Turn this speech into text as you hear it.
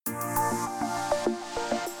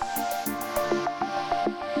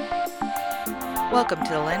Welcome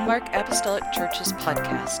to the Landmark Apostolic Church's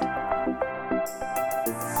podcast.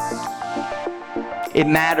 It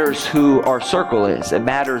matters who our circle is. It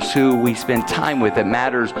matters who we spend time with. It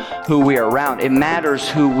matters who we are around. It matters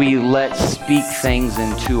who we let speak things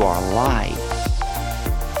into our life.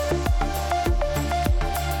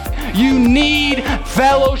 You need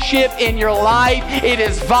fellowship in your life. It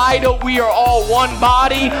is vital. We are all one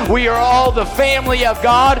body. We are all the family of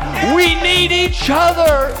God. We need each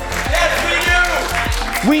other. Yes, we do.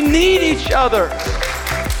 We need each other.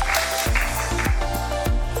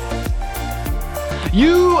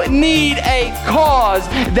 You need a cause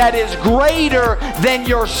that is greater than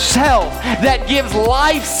yourself, that gives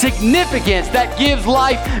life significance, that gives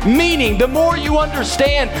life meaning. The more you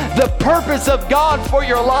understand the purpose of God for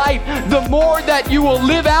your life, the more that you will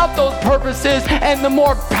live out those purposes and the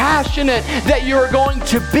more passionate that you're going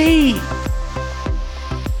to be.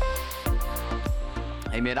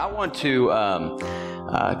 Amen. I want to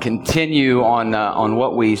continue on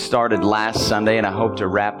what we started last Sunday, and I hope to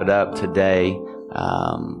wrap it up today.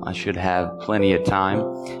 I should have plenty of time,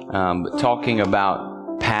 but talking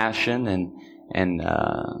about passion and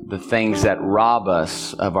the things that rob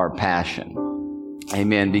us of our passion.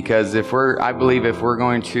 Amen. Because I believe if we're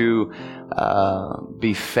going to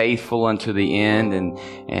be faithful unto the end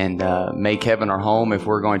and make heaven our home, if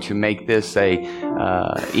we're going to make this a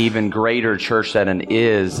even greater church than it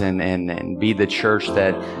is, and be the church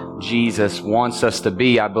that Jesus wants us to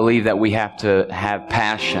be, I believe that we have to have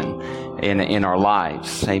passion in our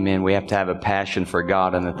lives. Amen. We have to have a passion for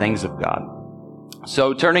God and the things of God.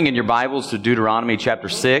 So turning in your Bibles to Deuteronomy chapter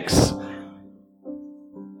 6,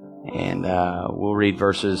 and we'll read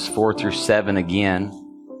verses 4 through 7 again.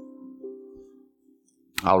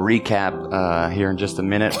 I'll recap here in just a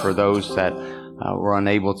minute for those that were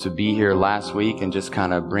unable to be here last week, and just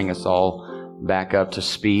kind of bring us all back up to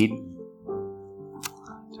speed.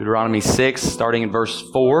 Deuteronomy 6, starting in verse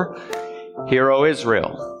 4. Hear, O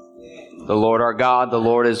Israel, the Lord our God, the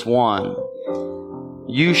Lord is one.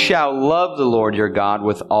 You shall love the Lord your God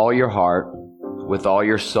with all your heart, with all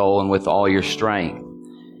your soul, and with all your strength.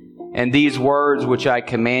 And these words which I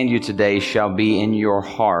command you today shall be in your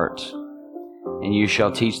heart, and you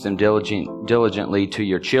shall teach them diligently to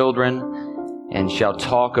your children, and shall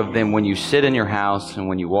talk of them when you sit in your house, and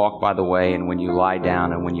when you walk by the way, and when you lie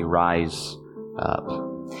down, and when you rise up.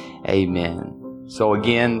 Amen. So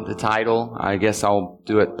again, the title, I guess I'll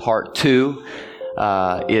do it part 2,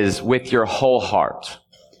 is With Your Whole Heart.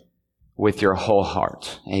 With your whole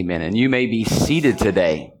heart. Amen. And you may be seated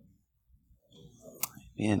today.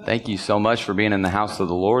 Man, thank you so much for being in the house of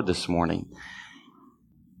the Lord this morning.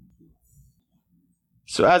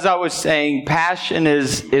 So as I was saying, passion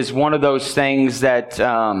is one of those things that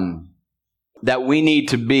that we need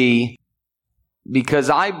to be,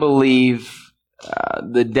 because I believe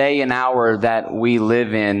the day and hour that we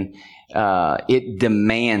live in, it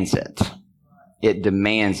demands it. It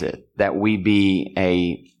demands it that we be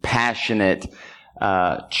a passionate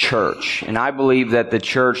church. And I believe that the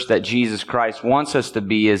church that Jesus Christ wants us to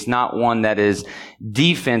be is not one that is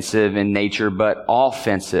defensive in nature, but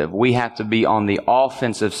offensive. We have to be on the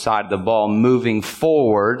offensive side of the ball, moving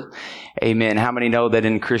forward. Amen. How many know that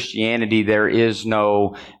in Christianity there is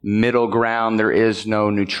no middle ground, there is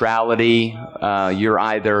no neutrality?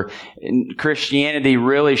 Christianity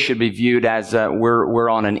really should be viewed as we're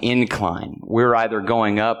on an incline. We're either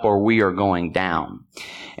going up or we are going down.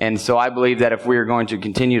 And so I believe that if we are going to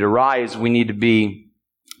continue to rise, we need to be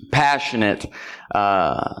passionate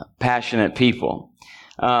people.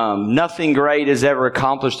 Nothing great is ever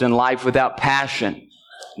accomplished in life without passion.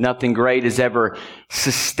 Nothing great is ever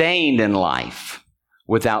sustained in life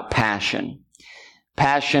without passion.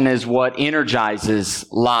 Passion is what energizes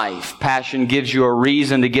life. Passion gives you a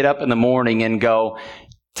reason to get up in the morning and go,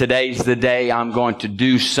 today's the day I'm going to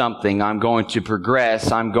do something. I'm going to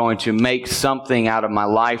progress. I'm going to make something out of my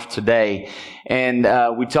life today. And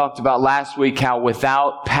we talked about last week how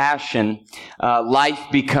without passion, life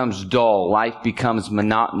becomes dull. Life becomes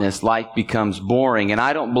monotonous. Life becomes boring. And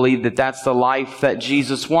I don't believe that that's the life that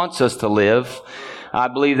Jesus wants us to live. I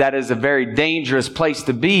believe that is a very dangerous place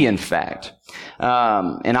to be, in fact.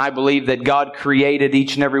 And I believe that God created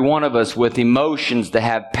each and every one of us with emotions to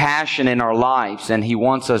have passion in our lives. And He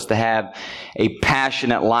wants us to have a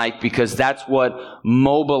passionate life, because that's what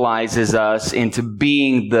mobilizes us into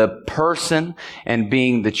being the person and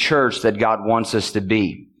being the church that God wants us to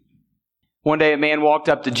be. One day a man walked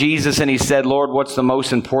up to Jesus and he said, Lord, what's the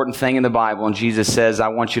most important thing in the Bible? And Jesus says, I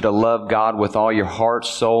want you to love God with all your heart,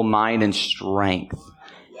 soul, mind, and strength.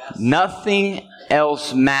 Yes. Nothing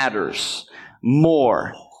else matters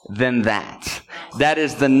more than that. That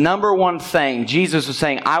is the number one thing. Jesus was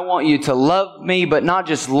saying, I want you to love me, but not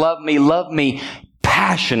just love me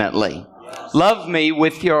passionately. Love me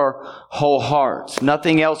with your whole heart.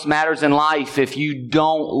 Nothing else matters in life if you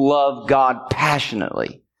don't love God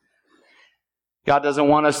passionately. God doesn't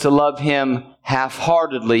want us to love Him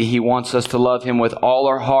half-heartedly. He wants us to love Him with all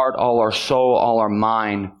our heart, all our soul, all our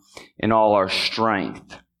mind, and all our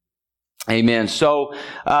strength. Amen. So,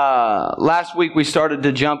 last week we started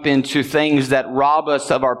to jump into things that rob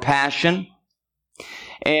us of our passion.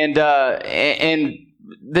 And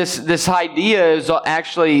this idea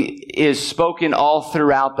is spoken all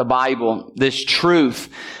throughout the Bible. This truth.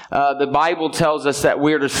 The Bible tells us that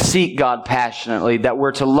we're to seek God passionately, that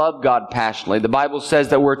we're to love God passionately. The Bible says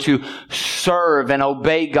that we're to serve and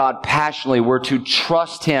obey God passionately. We're to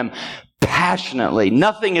trust Him passionately.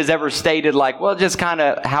 Nothing is ever stated like, well, just kind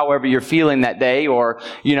of however you're feeling that day, or,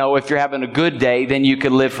 if you're having a good day, then you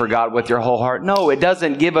can live for God with your whole heart. No, it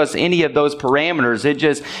doesn't give us any of those parameters.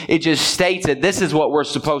 It just states that this is what we're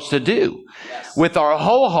supposed to do. Yes. With our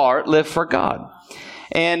whole heart, live for God.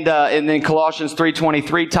 And then Colossians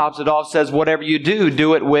 3:23 tops it off, says, whatever you do,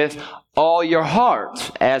 do it with all your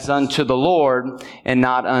heart, as unto the Lord and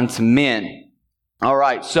not unto men. All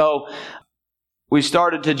right, so we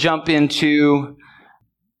started to jump into,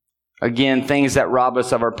 again, things that rob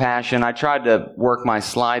us of our passion. I tried to work my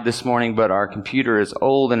slide this morning, but our computer is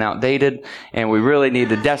old and outdated, and we really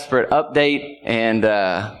need a desperate update, and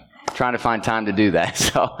trying to find time to do that.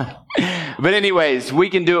 So, but anyways, we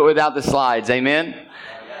can do it without the slides. Amen?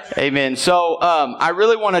 Amen. So, I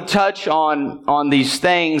really want to touch on these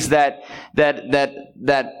things that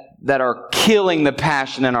are killing the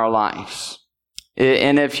passion in our lives.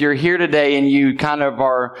 And if you're here today and you kind of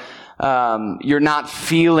are, you're not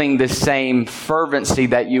feeling the same fervency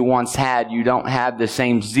that you once had, you don't have the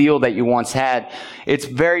same zeal that you once had, it's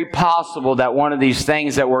very possible that one of these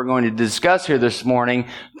things that we're going to discuss here this morning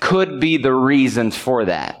could be the reasons for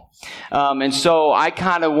that. And so I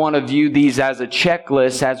kind of want to view these as a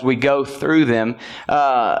checklist as we go through them.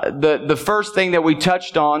 The first thing that we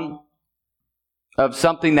touched on of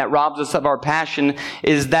something that robs us of our passion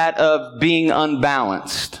is that of being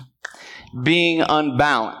unbalanced. Being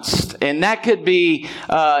unbalanced. And that could be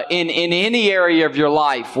in any area of your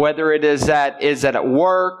life, whether it is at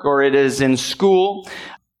work or it is in school.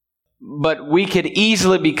 But we could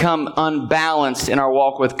easily become unbalanced in our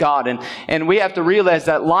walk with God. And we have to realize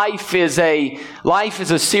that life is a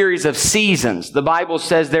series of seasons. The Bible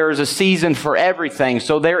says there is a season for everything.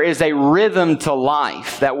 So there is a rhythm to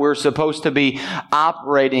life that we're supposed to be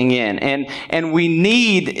operating in. And we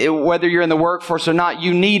need, whether you're in the workforce or not,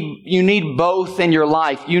 you need both in your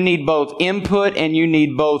life. You need both input and you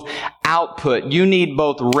need both output. You need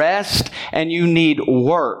both rest and you need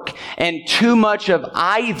work. And too much of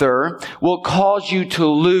either will cause you to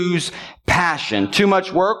lose passion. Too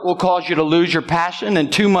much work will cause you to lose your passion,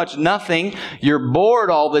 and too much nothing, you're bored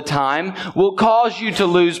all the time, will cause you to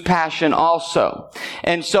lose passion also.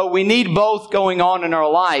 And so we need both going on in our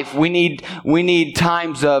life. We need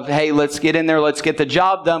times of, hey, let's get in there, let's get the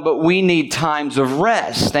job done, but we need times of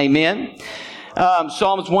rest. Amen?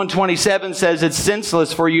 Psalms 127 says it's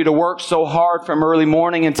senseless for you to work so hard from early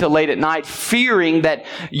morning until late at night, fearing that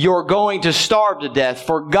you're going to starve to death.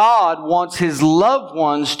 For God wants His loved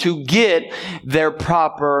ones to get their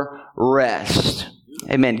proper rest.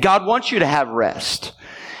 Amen. God wants you to have rest.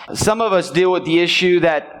 Some of us deal with the issue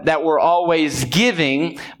that we're always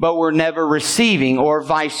giving, but we're never receiving, or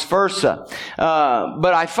vice versa.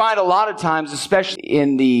 But I find a lot of times, especially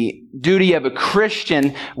in the duty of a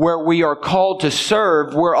Christian, where we are called to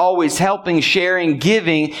serve, we're always helping, sharing,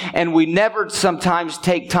 giving, and we never sometimes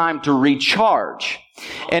take time to recharge.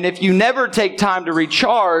 And if you never take time to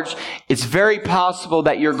recharge, it's very possible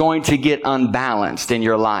that you're going to get unbalanced in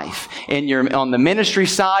your life, on the ministry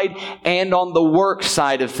side and on the work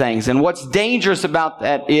side of things. And what's dangerous about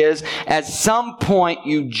that is, at some point,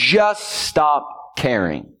 you just stop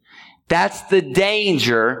caring. That's the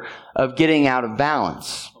danger of getting out of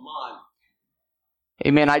balance.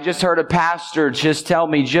 Amen. I just heard a pastor just tell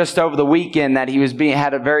me just over the weekend that he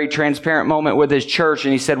had a very transparent moment with his church,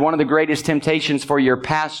 and he said one of the greatest temptations for your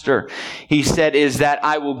pastor, he said, is that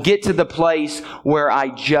I will get to the place where I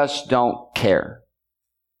just don't care.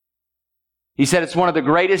 He said it's one of the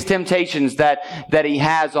greatest temptations that he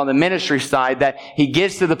has on the ministry side, that he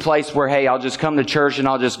gets to the place where, hey, I'll just come to church and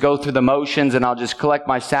I'll just go through the motions and I'll just collect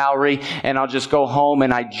my salary and I'll just go home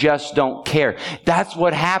and I just don't care. That's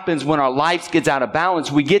what happens when our life gets out of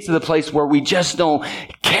balance. We get to the place where we just don't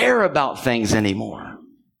care about things anymore.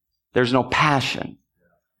 There's no passion.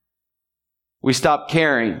 We stop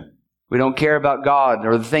caring. We don't care about God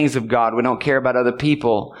or the things of God. We don't care about other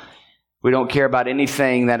people. We don't care about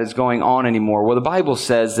anything that is going on anymore. Well, the Bible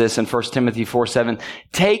says this in 1 Timothy 4:7.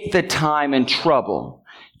 Take the time and trouble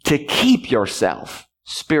to keep yourself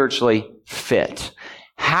spiritually fit.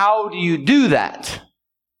 How do you do that?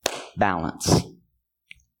 Balance.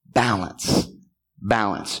 Balance.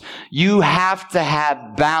 Balance. You have to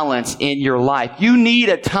have balance in your life. You need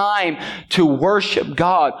a time to worship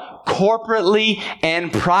God corporately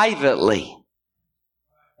and privately.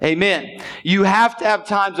 Amen. You have to have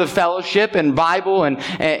times of fellowship and Bible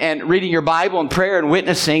and reading your Bible and prayer and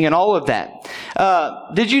witnessing and all of that.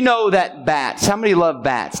 Did you know that bats, how many love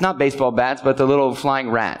bats? Not baseball bats, but the little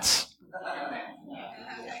flying rats.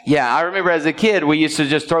 Yeah, I remember as a kid, we used to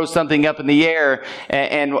just throw something up in the air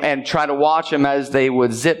and try to watch them as they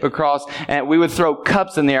would zip across. And we would throw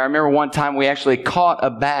cups in the air. I remember one time we actually caught a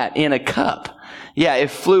bat in a cup. Yeah, it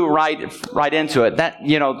flew right into it. That,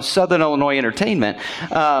 Southern Illinois entertainment.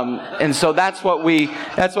 And so that's what we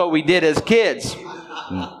did as kids.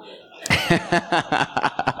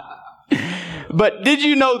 But did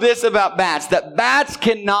you know this about bats? That bats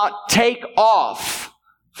cannot take off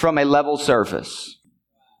from a level surface.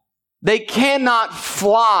 They cannot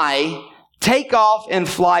take off in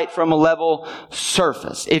flight from a level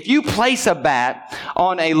surface. If you place a bat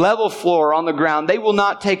on a level floor on the ground, they will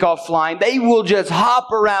not take off flying. They will just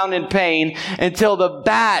hop around in pain until the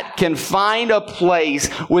bat can find a place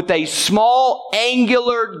with a small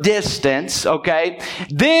angular distance, okay?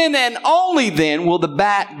 Then and only then will the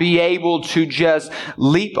bat be able to just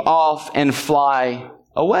leap off and fly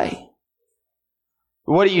away.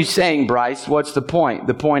 What are you saying, Bryce? What's the point?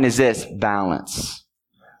 The point is this: balance.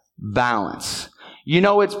 Balance. You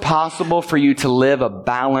know it's possible for you to live a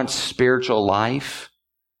balanced spiritual life?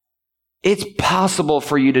 It's possible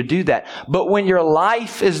for you to do that. But when your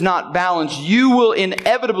life is not balanced, you will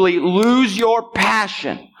inevitably lose your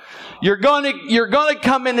passion. You're going to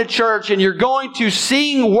come into church and you're going to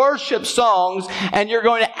sing worship songs and you're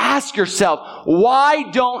going to ask yourself, why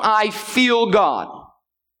don't I feel God?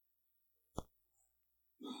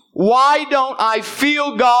 Why don't I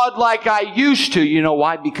feel God like I used to? You know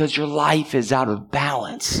why? Because your life is out of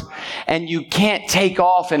balance. And you can't take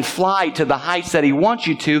off and fly to the heights that He wants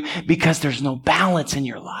you to because there's no balance in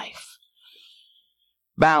your life.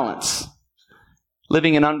 Balance.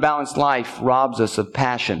 Living an unbalanced life robs us of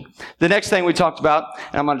passion. The next thing we talked about,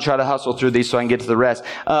 and I'm going to try to hustle through these so I can get to the rest.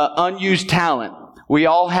 Unused talent. We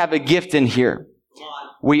all have a gift in here.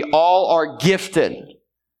 We all are gifted.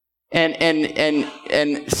 And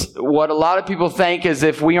what a lot of people think is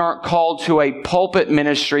if we aren't called to a pulpit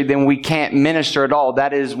ministry, then we can't minister at all.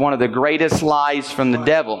 That is one of the greatest lies from the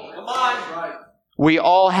devil. Come on. We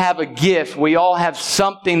all have a gift. We all have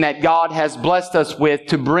something that God has blessed us with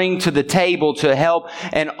to bring to the table to help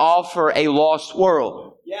and offer a lost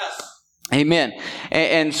world. Yes. Amen.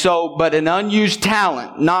 And so, but an unused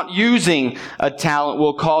talent, not using a talent,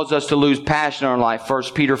 will cause us to lose passion in our life.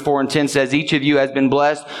 1 Peter 4:10 says, each of you has been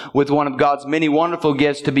blessed with one of God's many wonderful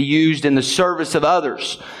gifts to be used in the service of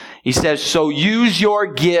others. He says, so use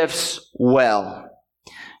your gifts well.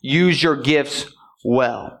 Use your gifts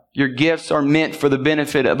well. Your gifts are meant for the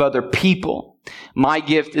benefit of other people. My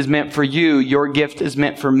gift is meant for you. Your gift is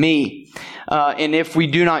meant for me. And if we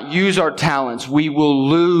do not use our talents, we will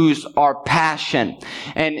lose our passion.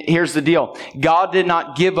 And here's the deal. God did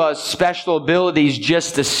not give us special abilities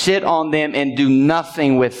just to sit on them and do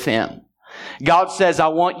nothing with them. God says, I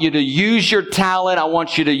want you to use your talent. I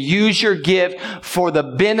want you to use your gift for the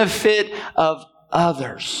benefit of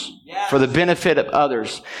others. Yes. For the benefit of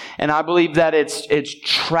others. And I believe that it's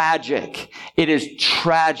tragic. It is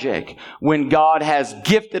tragic when God has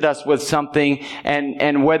gifted us with something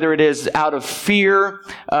and whether it is out of fear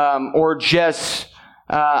or just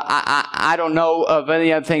I don't know of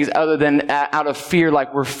any other things other than out of fear,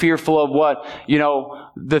 like we're fearful of what,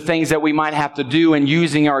 the things that we might have to do in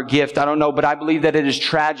using our gift. I don't know, but I believe that it is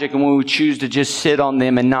tragic and when we choose to just sit on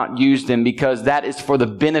them and not use them because that is for the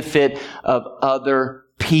benefit of other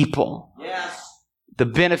people. Yes. The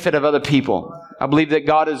benefit of other people. I believe that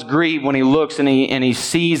God is grieved when He looks and He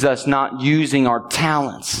sees us not using our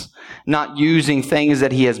talents. Not using things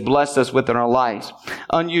that He has blessed us with in our lives.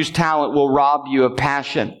 Unused talent will rob you of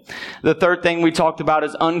passion. The third thing we talked about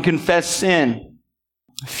is unconfessed sin.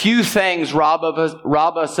 Few things rob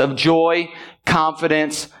us of joy,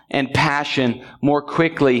 confidence, and passion more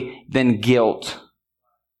quickly than guilt.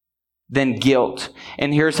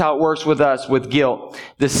 And here's how it works with us with guilt.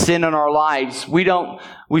 The sin in our lives, we don't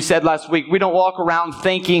We said last week, we don't walk around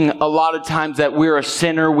thinking a lot of times that we're a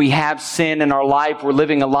sinner. We have sin in our life. We're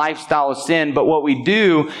living a lifestyle of sin. But what we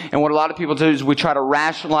do, and what a lot of people do, is we try to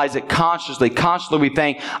rationalize it consciously. Consciously, we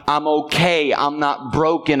think, I'm okay. I'm not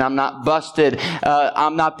broken. I'm not busted.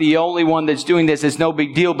 I'm not the only one that's doing this. It's no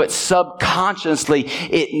big deal. But subconsciously,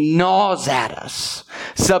 it gnaws at us.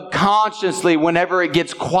 Subconsciously, whenever it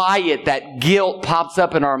gets quiet, that guilt pops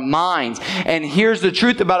up in our minds. And here's the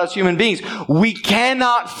truth about us human beings. We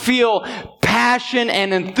cannot feel passion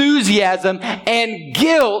and enthusiasm and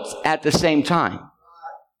guilt at the same time.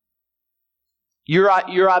 You're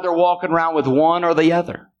either walking around with one or the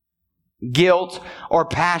other. Guilt or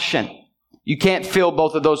passion. You can't feel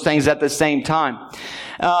both of those things at the same time.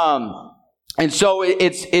 And so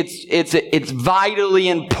it's vitally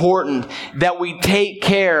important that we take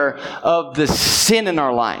care of the sin in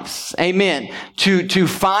our lives. Amen. To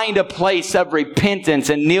find a place of repentance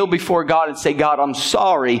and kneel before God and say, God, I'm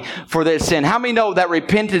sorry for this sin. How many know that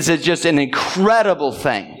repentance is just an incredible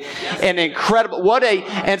thing? An incredible,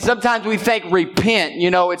 and sometimes we think repent,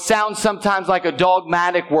 it sounds sometimes like a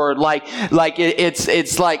dogmatic word,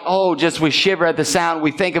 it's like, just we shiver at the sound.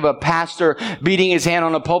 We think of a pastor beating his hand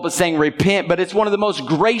on a pulpit saying repent. But it's one of the most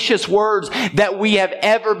gracious words that we have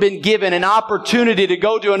ever been given. An opportunity to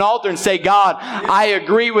go to an altar and say, God, I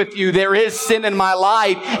agree with you. There is sin in my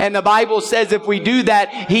life. And the Bible says if we do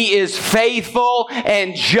that, He is faithful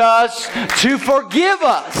and just to forgive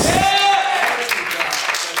us.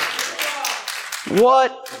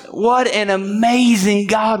 What an amazing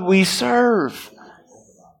God we serve.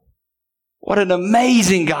 What an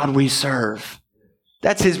amazing God we serve.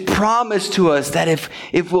 That's His promise to us, that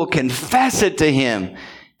if we'll confess it to Him,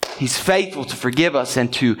 He's faithful to forgive us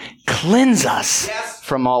and to cleanse us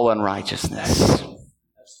from all unrighteousness.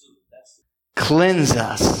 Cleanse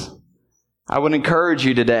us. I would encourage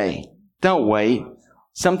you today, don't wait.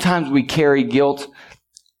 Sometimes we carry guilt.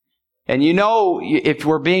 And if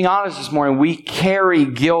we're being honest this morning, we carry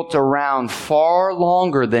guilt around far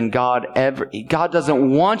longer than God ever. God doesn't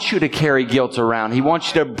want you to carry guilt around. He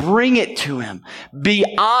wants you to bring it to Him. Be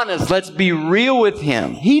honest. Let's be real with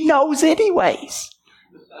Him. He knows anyways.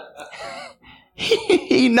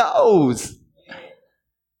 He knows.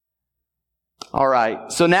 All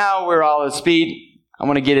right. So now we're all at speed. I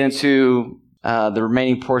want to get into the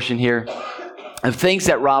remaining portion here of things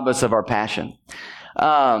that rob us of our passion.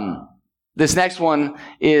 This next one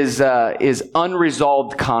is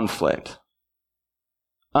unresolved conflict.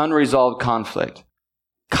 Unresolved conflict.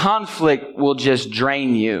 Conflict will just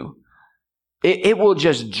drain you. It will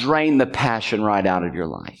just drain the passion right out of your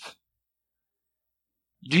life.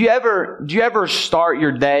 Do you ever start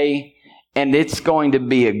your day and it's going to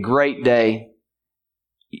be a great day?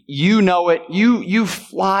 You know it. You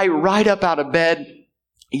fly right up out of bed.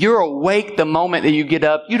 You're awake the moment that you get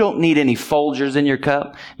up. You don't need any Folgers in your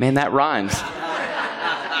cup. Man, that rhymes.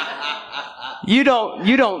 You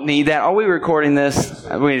don't need that. Are we recording this?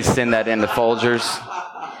 We need to send that into Folgers.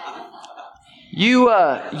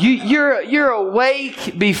 You're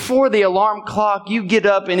awake before the alarm clock. You get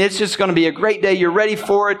up and it's just going to be a great day. You're ready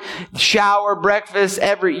for it. Shower, breakfast,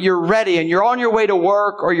 you're ready, and you're on your way to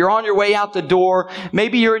work or you're on your way out the door.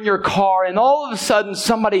 Maybe you're in your car and all of a sudden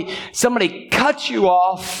somebody cuts you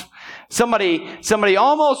off. Somebody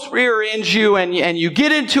almost rear ends you, and you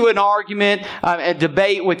get into an argument, a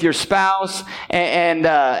debate with your spouse, and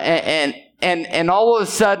all of a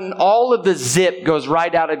sudden all of the zip goes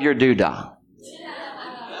right out of your doodah.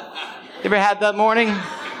 You ever had that morning?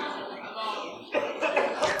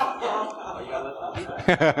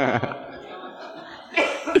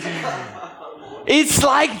 It's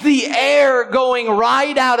like the air going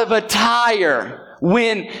right out of a tire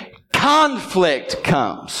when conflict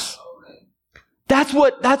comes. That's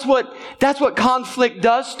what conflict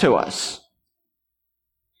does to us.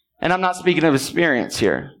 And I'm not speaking of experience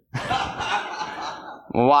here. My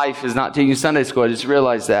wife is not teaching Sunday school. I just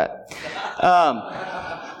realized that.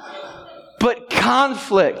 But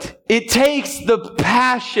conflict, it takes the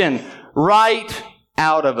passion right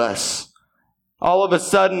out of us. All of a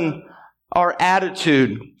sudden, our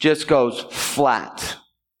attitude just goes flat.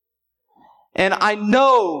 And I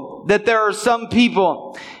know that there are some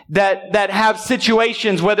people that have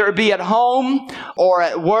situations, whether it be at home or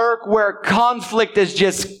at work, where conflict is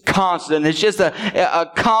just constant. It's just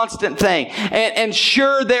a constant thing. And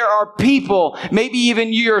sure, there are people, maybe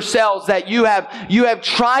even you yourselves, that you have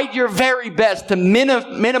tried your very best to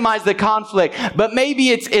minimize the conflict, but maybe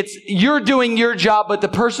it's you're doing your job, but the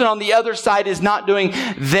person on the other side is not doing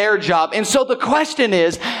their job. And so the question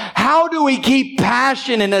is, how do we keep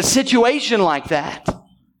passion in a situation like that?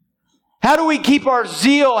 How do we keep our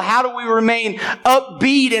zeal? How do we remain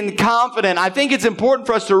upbeat and confident? I think it's important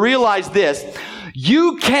for us to realize this.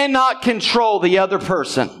 You cannot control the other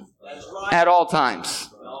person at all times.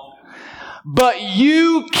 But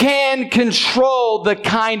you can control the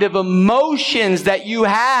kind of emotions that you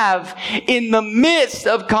have in the midst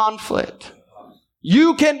of conflict.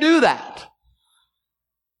 You can do that.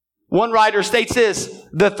 One writer states this: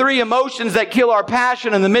 the three emotions that kill our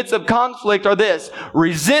passion in the midst of conflict are this: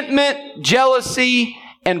 resentment, jealousy,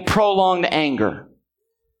 and prolonged anger.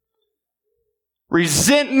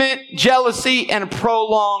 Resentment, jealousy, and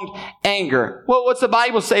prolonged anger. Well, what's the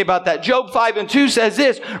Bible say about that? Job 5:2 says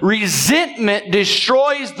this: resentment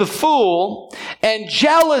destroys the fool, and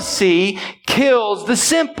jealousy kills the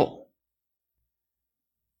simple.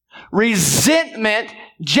 Resentment,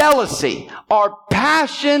 jealousy are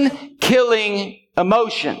passion-killing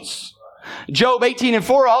emotions. Job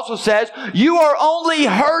 18:4 also says, you are only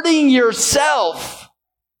hurting yourself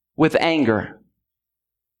with anger.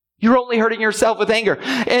 You're only hurting yourself with anger.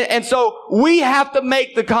 And so we have to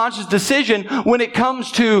make the conscious decision when it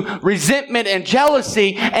comes to resentment and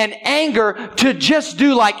jealousy and anger to just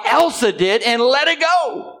do like Elsa did and let it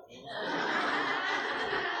go.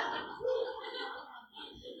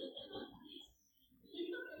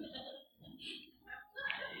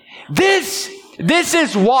 This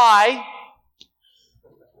is why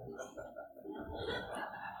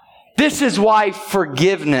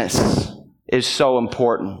forgiveness is so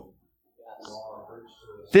important.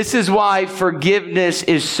 This is why forgiveness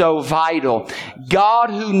is so vital. God,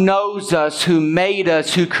 who knows us, who made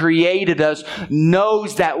us, who created us,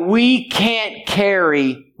 knows that we can't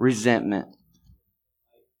carry resentment.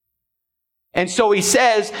 And so He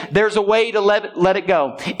says there's a way to let it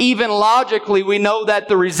go. Even logically, we know that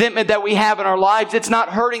the resentment that we have in our lives, it's not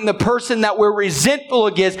hurting the person that we're resentful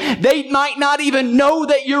against. They might not even know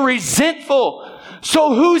that you're resentful.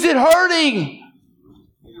 So who's it hurting?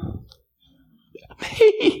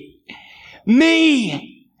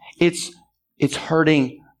 Me. It's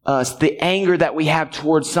hurting us. The anger that we have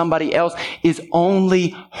towards somebody else is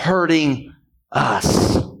only hurting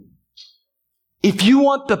us. If you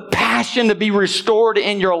want the passion to be restored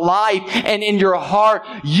in your life and in your heart,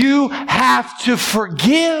 you have to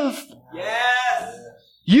forgive. Yes.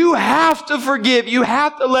 You have to forgive. You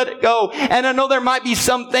have to let it go. And I know there might be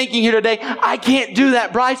some thinking here today, I can't do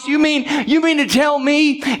that, Bryce. You mean to tell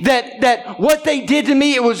me that what they did to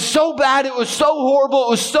me, it was so bad, it was so horrible,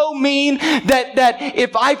 it was so mean that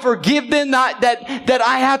if I forgive them, that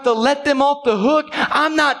I have to let them off the hook?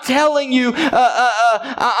 I'm not telling you,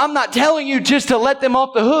 I'm not telling you just to let them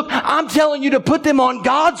off the hook. I'm telling you to put them on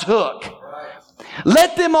God's hook.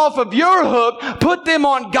 Let them off of your hook, put them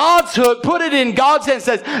on God's hook, put it in God's hand,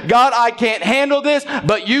 says, God, I can't handle this,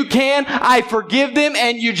 but you can. I forgive them,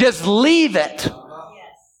 and you just leave it.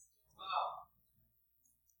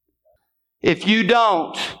 If you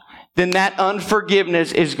don't, then that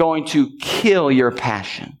unforgiveness is going to kill your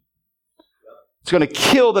passion. It's going to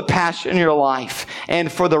kill the passion in your life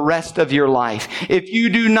and for the rest of your life. If you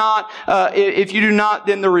do not,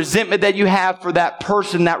 then the resentment that you have for that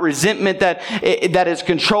person, that resentment that is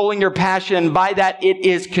controlling your passion, and by that it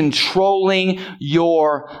is controlling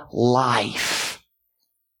your life.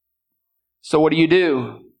 So what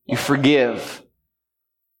do? You forgive.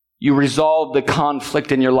 You resolve the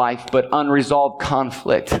conflict in your life, but unresolved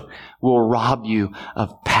conflict will rob you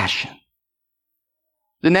of passion.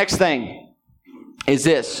 The next thing is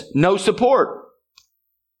this: no support.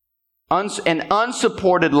 An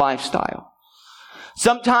unsupported lifestyle.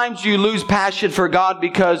 Sometimes you lose passion for God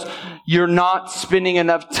because you're not spending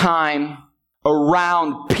enough time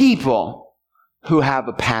around people who have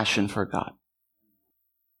a passion for God.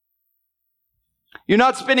 You're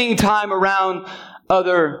not spending time around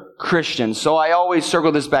other Christians. So I always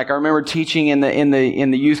circle this back. I remember teaching in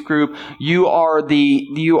the youth group. You are the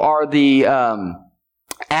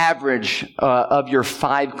average of your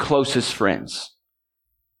 5 closest friends.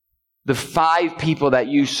 The 5 people that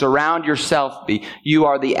you surround yourself with, you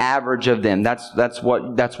are the average of them. That's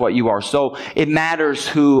what you are. So it matters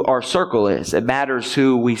who our circle is. It matters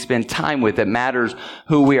who we spend time with. It matters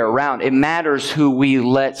who we are around. It matters who we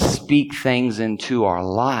let speak things into our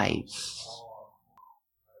lives.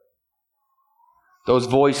 Those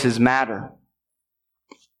voices matter.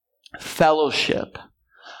 Fellowship.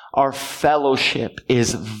 Our fellowship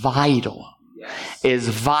is vital. Is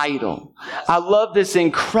vital. I love this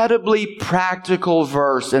incredibly practical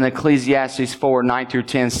verse in Ecclesiastes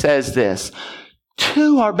 4:9-10 says this: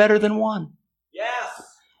 2 are better than 1. Yes.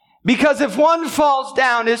 Because if one falls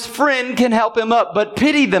down, his friend can help him up, but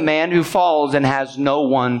pity the man who falls and has no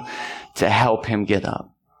one to help him get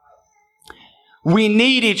up. We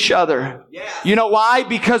need each other. Yes. You know why?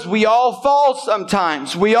 Because we all fall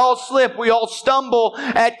sometimes. We all slip. We all stumble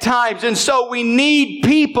at times. And so we need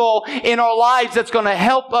people in our lives that's going to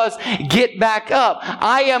help us get back up.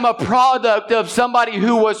 I am a product of somebody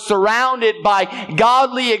who was surrounded by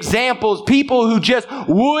godly examples, people who just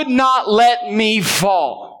would not let me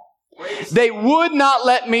fall. They would not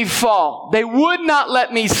let me fall. They would not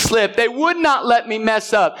let me slip. They would not let me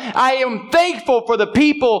mess up. I am thankful for the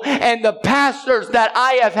people and the pastors that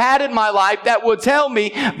I have had in my life that would tell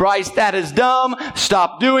me, Bryce, that is dumb.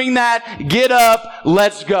 Stop doing that. Get up.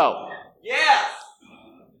 Let's go. Yes.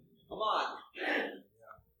 Come on.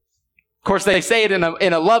 Of course, they say it in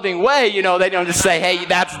a loving way. You know, they don't just say, hey,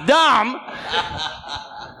 that's dumb.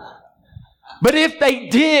 But if they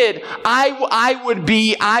did, I would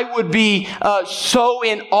be so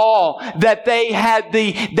in awe that they had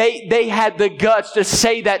the guts to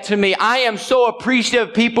say that to me. I am so appreciative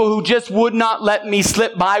of people who just would not let me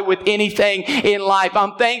slip by with anything in life.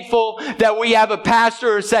 I'm thankful that we have a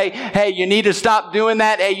pastor who say, hey, you need to stop doing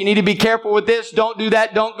that. Hey, you need to be careful with this. Don't do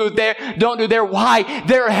that. Don't go there. Don't do there. Why?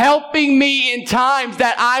 They're helping me in times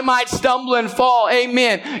that I might stumble and fall.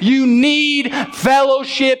 Amen. You need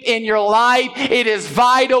fellowship in your life. It is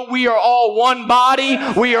vital. We are all one body.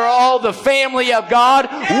 We are all the family of God.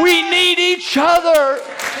 We need each other.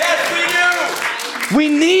 Yes, we do. We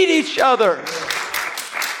need each other.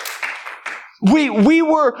 We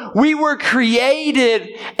were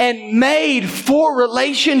created and made for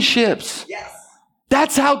relationships. Yes.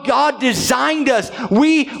 That's how God designed us.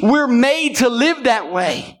 We're made to live that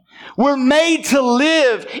way. We're made to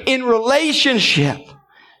live in relationship.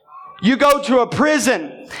 You go to a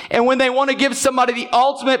prison, and when they want to give somebody the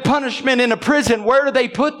ultimate punishment in a prison, where do they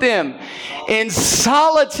put them? In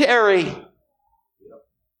solitary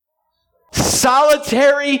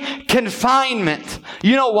confinement.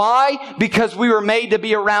 You know why? Because we were made to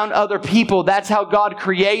be around other people. That's how God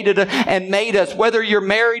created and made us. Whether you're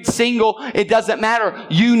married, single, it doesn't matter.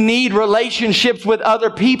 You need relationships with other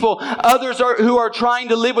people. Others who are trying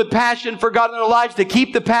to live with passion for God in their lives, to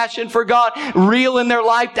keep the passion for God real in their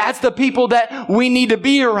life. That's the people that we need to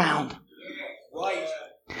be around. Right.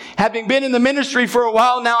 Having been in the ministry for a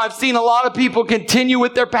while now, I've seen a lot of people continue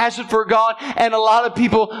with their passion for God, and a lot of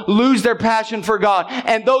people lose their passion for God.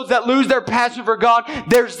 And those that lose their passion for God,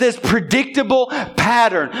 there's this predictable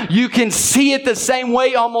pattern. You can see it the same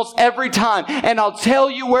way almost every time. And I'll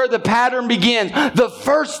tell you where the pattern begins. The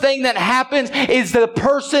first thing that happens is the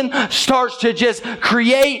person starts to just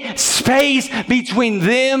create space between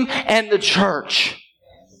them and the church.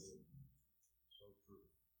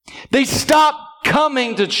 They stop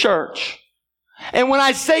coming to church. And when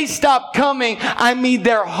I say stop coming, I mean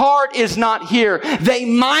their heart is not here. They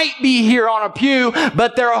might be here on a pew,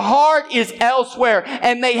 but their heart is elsewhere,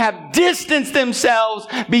 and they have distanced themselves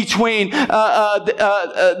between people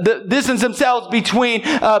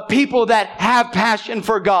that have passion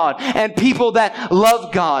for God and people that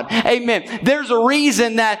love God. Amen. There's a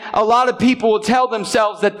reason that a lot of people will tell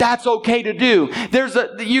themselves that that's okay to do.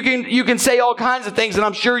 You can say all kinds of things, and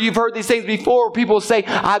I'm sure you've heard these things before. People say,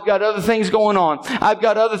 "I've got other things going on. I've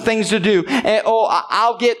got other things to do. And,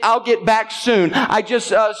 I'll get back soon." I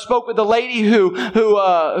just spoke with a lady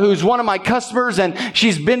who's one of my customers, and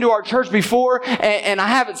she's been to our church before, and I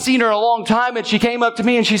haven't seen her in a long time. And she came up to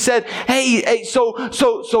me and she said, "Hey, so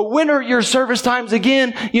when are your service times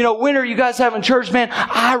again? You know, when are you guys having church, man?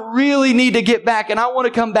 I really need to get back, and I want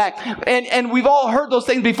to come back." And we've all heard those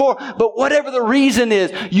things before, but whatever the reason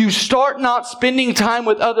is, you start not spending time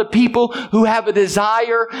with other people who have a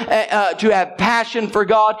desire to have passion for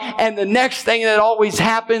God, and the next thing that always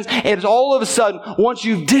happens is all of a sudden, once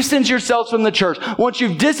you've distanced yourself from the church, once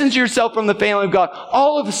you've distanced yourself from the family of God,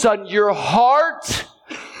 all of a sudden your heart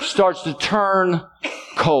starts to turn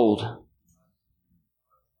cold.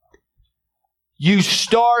 You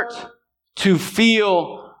start to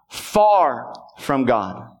feel far from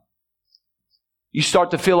God. You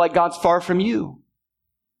start to feel like God's far from you.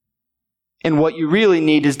 And what you really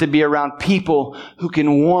need is to be around people who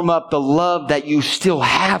can warm up the love that you still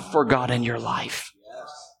have for God in your life.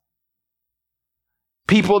 Yes.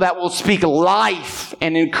 People that will speak life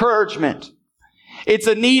and encouragement. It's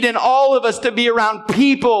a need in all of us to be around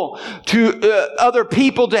people, other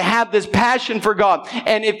people, to have this passion for God.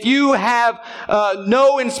 And if you have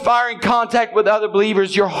no inspiring contact with other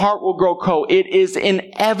believers, your heart will grow cold. It is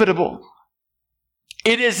inevitable.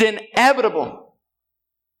 It is inevitable.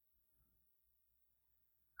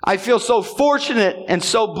 I feel so fortunate and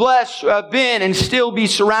so blessed to have been and still be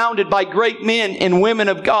surrounded by great men and women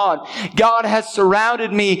of God. God has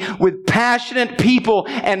surrounded me with passionate people,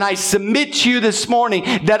 and I submit to you this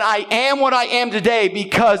morning that I am what I am today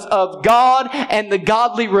because of God and the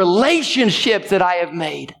godly relationships that I have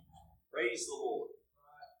made. Praise the Lord.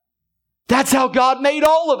 That's how God made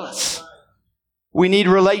all of us. We need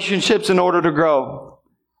relationships in order to grow.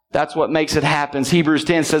 That's what makes it happen. Hebrews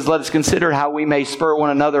 10 says, let us consider how we may spur one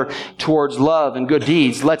another towards love and good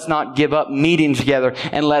deeds. Let's not give up meeting together,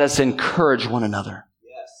 and let us encourage one another.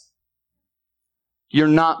 Yes. You're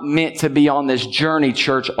not meant to be on this journey,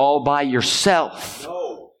 church, all by yourself.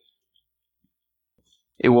 No.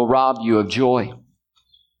 It will rob you of joy.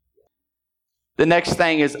 The next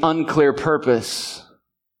thing is unclear purpose.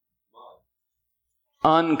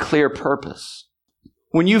 Unclear purpose.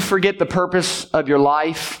 When you forget the purpose of your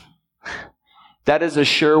life, that is a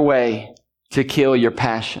sure way to kill your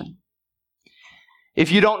passion.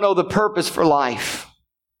 If you don't know the purpose for life,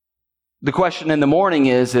 the question in the morning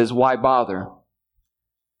is why bother?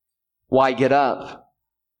 Why get up?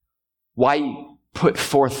 Why put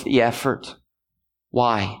forth the effort?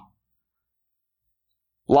 Why?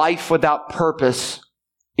 Life without purpose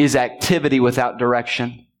is activity without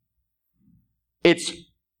direction. It's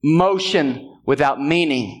motion without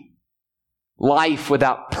meaning. Life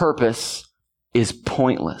without purpose is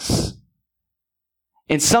pointless.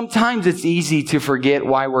 And sometimes it's easy to forget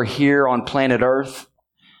why we're here on planet Earth.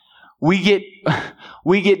 We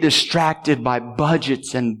get distracted by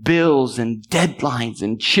budgets and bills and deadlines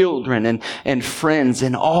and children and friends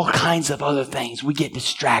and all kinds of other things. We get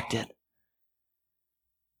distracted.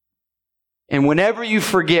 And whenever you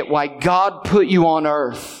forget why God put you on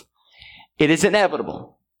earth, it is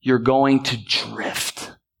inevitable. You're going to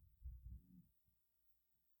drift.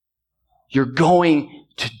 You're going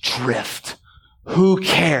to drift. Who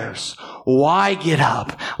cares? Why get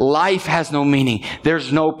up? Life has no meaning.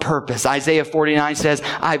 There's no purpose. Isaiah 49 says,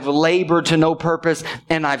 I've labored to no purpose,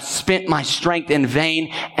 and I've spent my strength in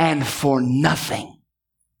vain and for nothing.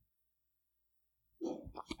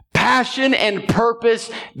 Passion and purpose,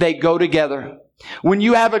 they go together. When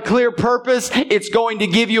you have a clear purpose, it's going to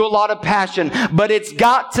give you a lot of passion, but it's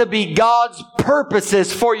got to be God's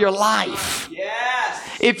purposes for your life.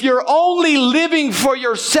 Yes. If you're only living for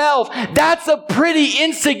yourself, that's a pretty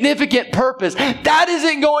insignificant purpose. That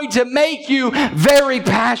isn't going to make you very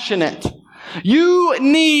passionate. You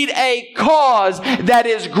need a cause that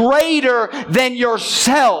is greater than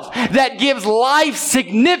yourself, that gives life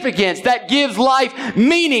significance, that gives life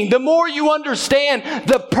meaning. The more you understand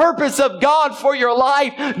the purpose of God for your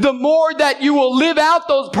life, the more that you will live out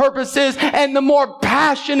those purposes and the more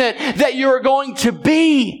passionate that you are going to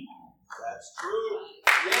be. That's true.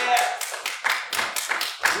 Yes.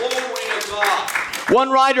 Glory to God. One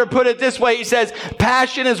writer put it this way. He says,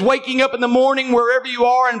 passion is waking up in the morning wherever you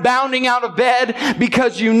are and bounding out of bed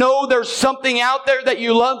because you know there's something out there that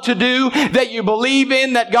you love to do, that you believe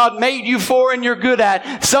in, that God made you for and you're good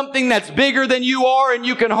at. Something that's bigger than you are and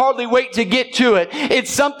you can hardly wait to get to it. It's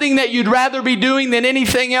something that you'd rather be doing than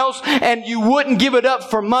anything else, and you wouldn't give it up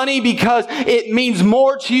for money because it means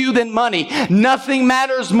more to you than money. Nothing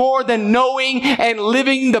matters more than knowing and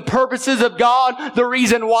living the purposes of God, the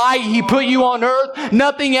reason why He put you on earth.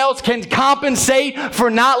 Nothing else can compensate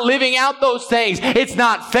for not living out those things. It's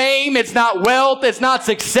not fame, it's not wealth, it's not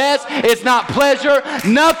success, it's not pleasure.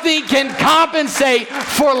 Nothing can compensate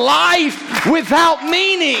for life without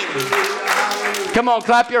meaning. Come on,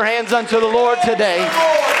 clap your hands unto the Lord today. Glory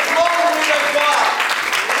to God.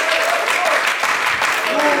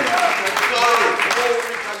 Glory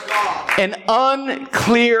to God. An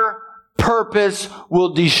unclear purpose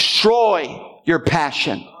will destroy your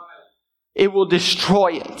passion. It will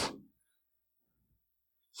destroy it.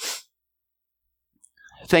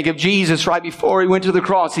 Think of Jesus right before He went to the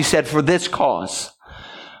cross. He said, for this cause,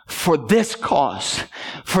 for this cause,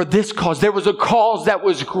 for this cause. There was a cause that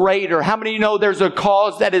was greater. How many of you know there's a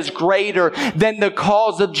cause that is greater than the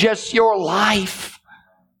cause of just your life?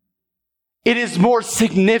 It is more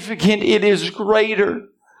significant. It is greater.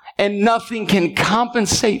 And nothing can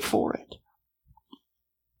compensate for it.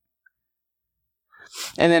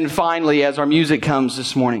 And then finally, as our music comes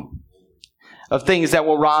this morning, of things that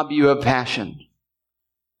will rob you of passion.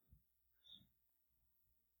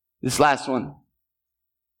 This last one.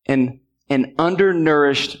 An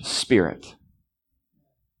undernourished spirit.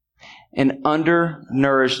 An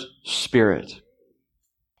undernourished spirit.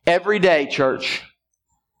 Every day, church,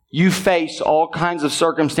 you face all kinds of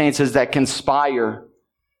circumstances that conspire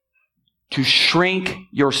to shrink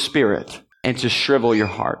your spirit and to shrivel your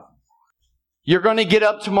heart. You're going to get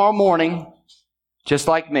up tomorrow morning just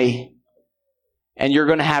like me. And you're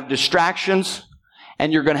going to have distractions,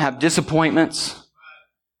 and you're going to have disappointments.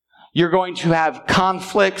 You're going to have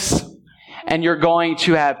conflicts, and you're going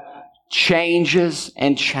to have changes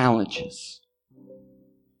and challenges.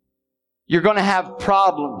 You're going to have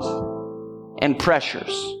problems and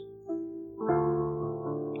pressures.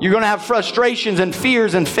 You're going to have frustrations and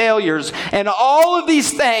fears and failures, and all of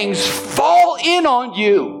these things fall in on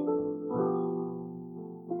you.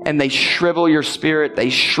 And they shrivel your spirit, they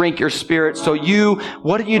shrink your spirit. So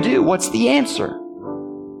what do? What's the answer?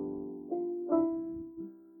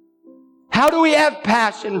 How do we have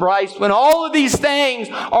passion, Bryce, when all of these things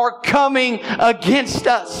are coming against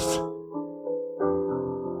us?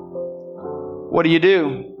 What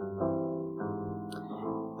do?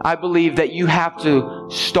 I believe that you have to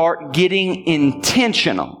start getting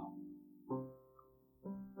intentional.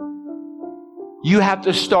 You have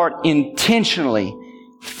to start intentionally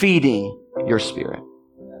feeding your spirit.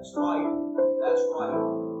 That's right. That's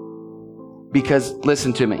right. Because,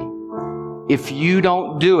 listen to me, if you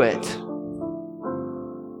don't do it,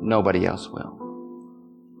 nobody else will.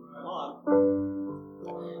 Come on.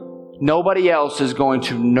 Nobody else is going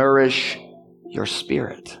to nourish your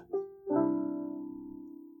spirit.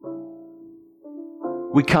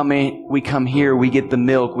 We come here, we get the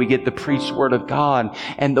milk, we get the preached word of God,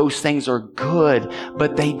 and those things are good,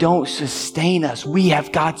 but they don't sustain us. We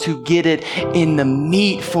have got to get it in the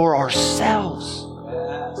meat for ourselves.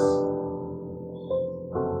 Yes.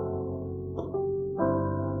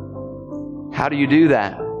 How do you do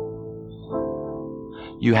that?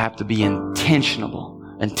 You have to be intentional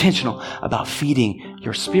about feeding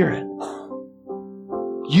your spirit.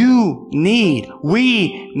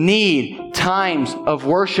 We need times of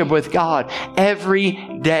worship with God every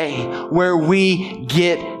day where we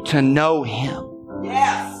get to know Him.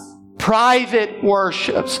 Yes. Private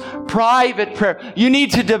worships, private prayer. You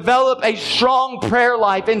need to develop a strong prayer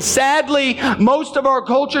life. And sadly, most of our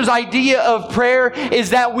culture's idea of prayer is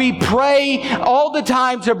that we pray all the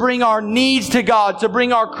time to bring our needs to God, to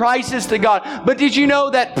bring our crisis to God. But did you know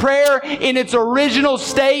that prayer in its original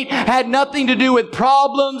state had nothing to do with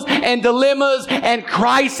problems and dilemmas and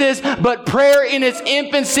crisis, but prayer in its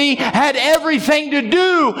infancy had everything to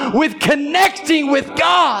do with connecting with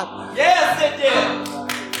God. Yes, it did.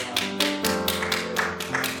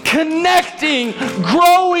 Connecting,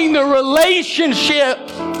 growing the relationship.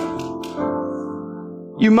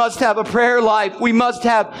 You must have a prayer life. We must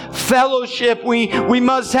have fellowship. We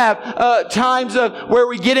must have times of where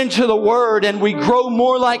we get into the Word and we grow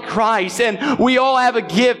more like Christ. And we all have a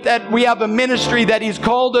gift, that we have a ministry that He's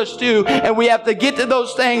called us to, and we have to get to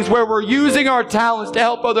those things where we're using our talents to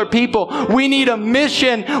help other people. We need a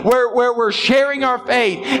mission where we're sharing our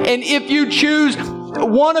faith. And if you choose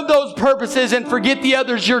one of those purposes and forget the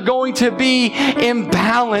others, you're going to be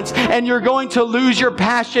imbalanced and you're going to lose your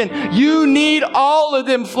passion. You need all of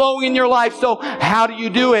them flowing in your life. So how do you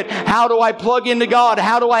do it? How do I plug into God?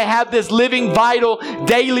 How do I have this living, vital,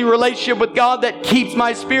 daily relationship with God that keeps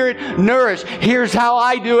my spirit nourished? Here's how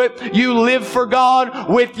I do it. You live for God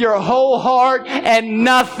with your whole heart and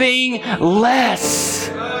nothing less.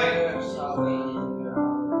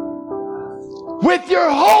 With your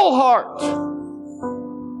whole heart.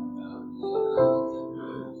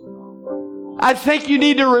 I think you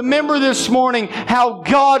need to remember this morning how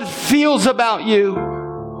God feels about you.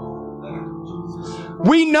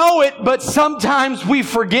 We know it, but sometimes we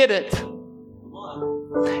forget it.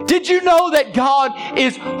 Did you know that God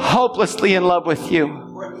is hopelessly in love with you?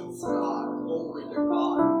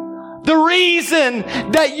 The reason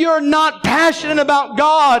that you're not passionate about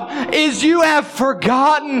God is you have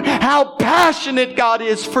forgotten how passionate God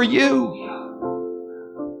is for you.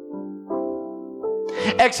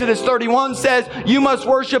 Exodus 31 says, you must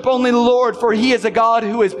worship only the Lord, for He is a God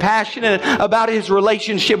who is passionate about His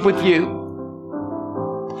relationship with you.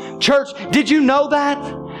 Church, did you know that?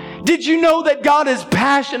 Did you know that God is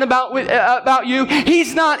passionate about you?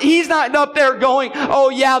 He's not up there going, oh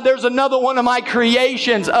yeah, there's another one of my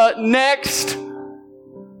creations. Next.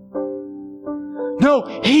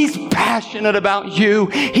 No, He's passionate about you.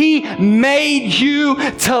 He made you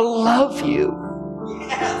to love you.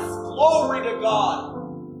 Yes. Glory to God.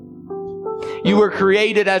 You were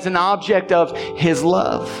created as an object of His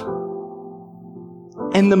love.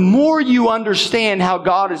 And the more you understand how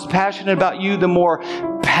God is passionate about you, the more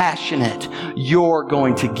passionate you're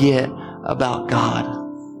going to get about God.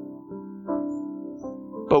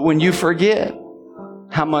 But when you forget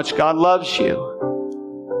how much God loves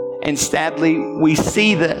you, and sadly we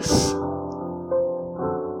see this,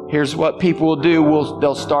 here's what people will do.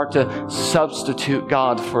 They'll start to substitute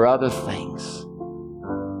God for other things.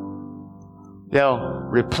 They'll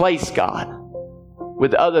replace God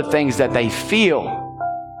with other things that they feel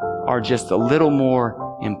are just a little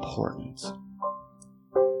more important.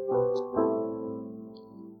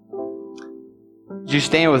 Would you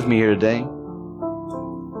stand with me here today?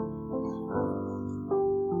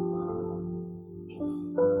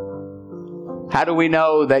 How do we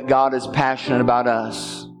know that God is passionate about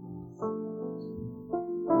us?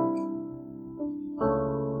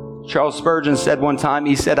 Charles Spurgeon said one time,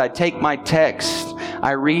 he said, I take my text,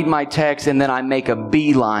 I read my text, and then I make a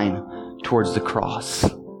beeline towards the cross.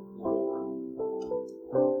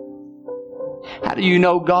 How do you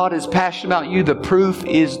know God is passionate about you? The proof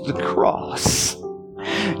is the cross.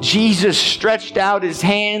 Jesus stretched out his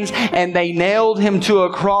hands and they nailed him to a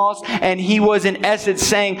cross, and he was in essence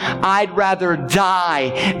saying, I'd rather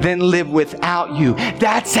die than live without you.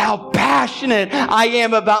 That's how passionate I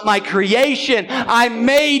am about my creation. I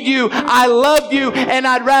made you, I love you, and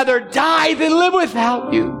I'd rather die than live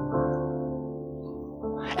without you.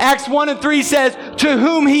 Acts 1:3 says, to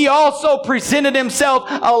whom he also presented himself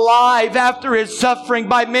alive after his suffering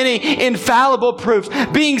by many infallible proofs,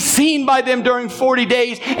 being seen by them during 40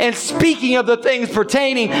 days, and speaking of the things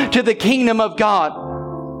pertaining to the kingdom of God.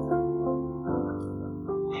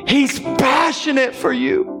 He's passionate for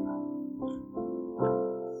you.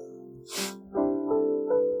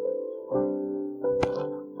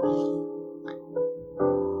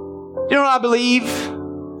 You know what I believe?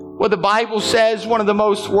 What the Bible says, one of the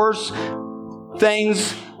most worst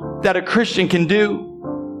things that a Christian can do.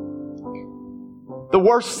 The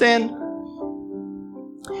worst sin.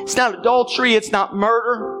 It's not adultery. It's not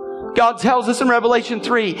murder. God tells us in Revelation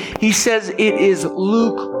 3, He says it is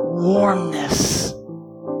lukewarmness.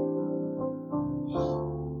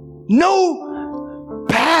 No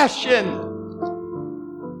passion.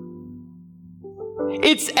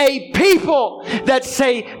 It's a people that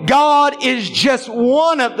say, God is just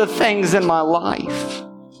one of the things in my life.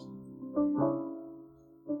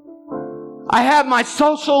 I have my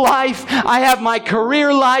social life, I have my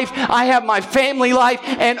career life, I have my family life,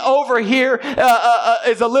 and over here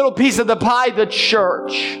is a little piece of the pie, the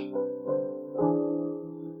church.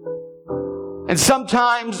 And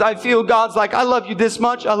sometimes I feel God's like, I love you this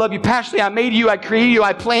much. I love you passionately. I made you. I created you.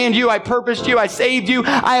 I planned you. I purposed you. I saved you.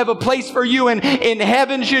 I have a place for you in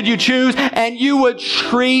heaven should you choose. And you would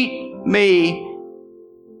treat me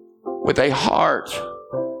with a heart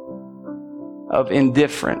of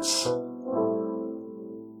indifference.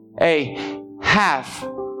 A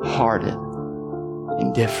half-hearted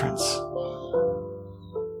indifference.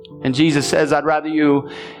 And Jesus says, I'd rather you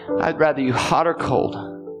hot or cold.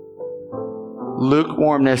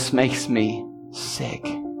 Lukewarmness makes me sick.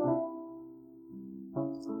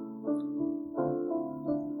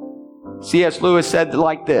 C.S. Lewis said it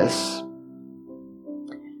like this.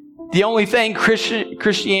 The only thing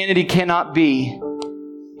Christianity cannot be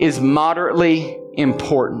is moderately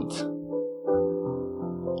important.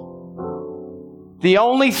 The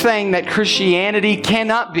only thing that Christianity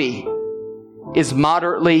cannot be is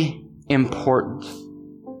moderately important.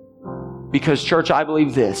 Because, church, I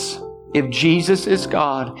believe this. If Jesus is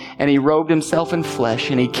God and He robed Himself in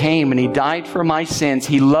flesh and He came and He died for my sins,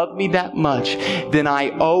 He loved me that much, then I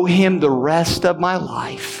owe Him the rest of my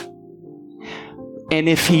life. And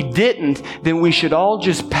if He didn't, then we should all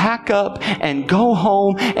just pack up and go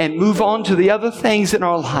home and move on to the other things in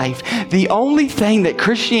our life. The only thing that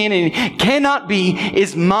Christianity cannot be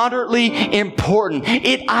is moderately important.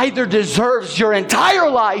 It either deserves your entire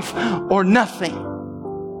life or nothing.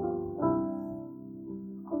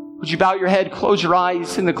 Would you bow your head, close your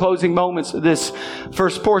eyes in the closing moments of this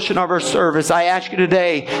first portion of our service? I ask you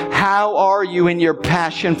today, how are you in your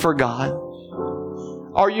passion for God?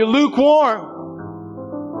 Are you lukewarm?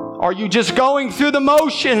 Are you just going through the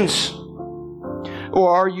motions?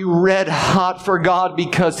 Or are you red hot for God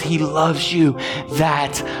because He loves you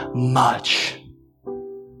that much?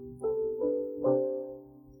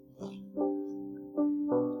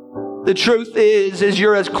 The truth is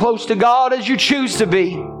you're as close to God as you choose to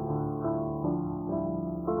be.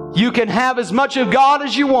 You can have as much of God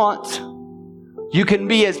as you want. You can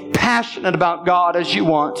be as passionate about God as you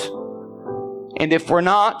want. And if we're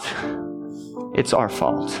not, it's our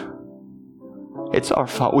fault. It's our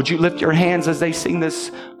fault. Would you lift your hands as they sing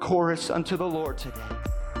this chorus unto the Lord today?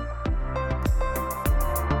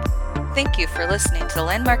 Thank you for listening to the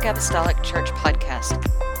Landmark Apostolic Church podcast.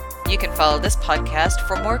 You can follow this podcast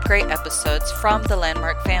for more great episodes from the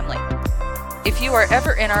Landmark family. If you are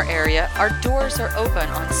ever in our area, our doors are open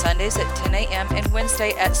on Sundays at 10 a.m. and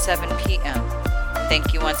Wednesday at 7 p.m.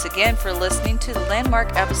 Thank you once again for listening to the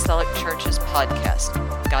Landmark Apostolic Church's podcast.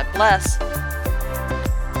 God bless.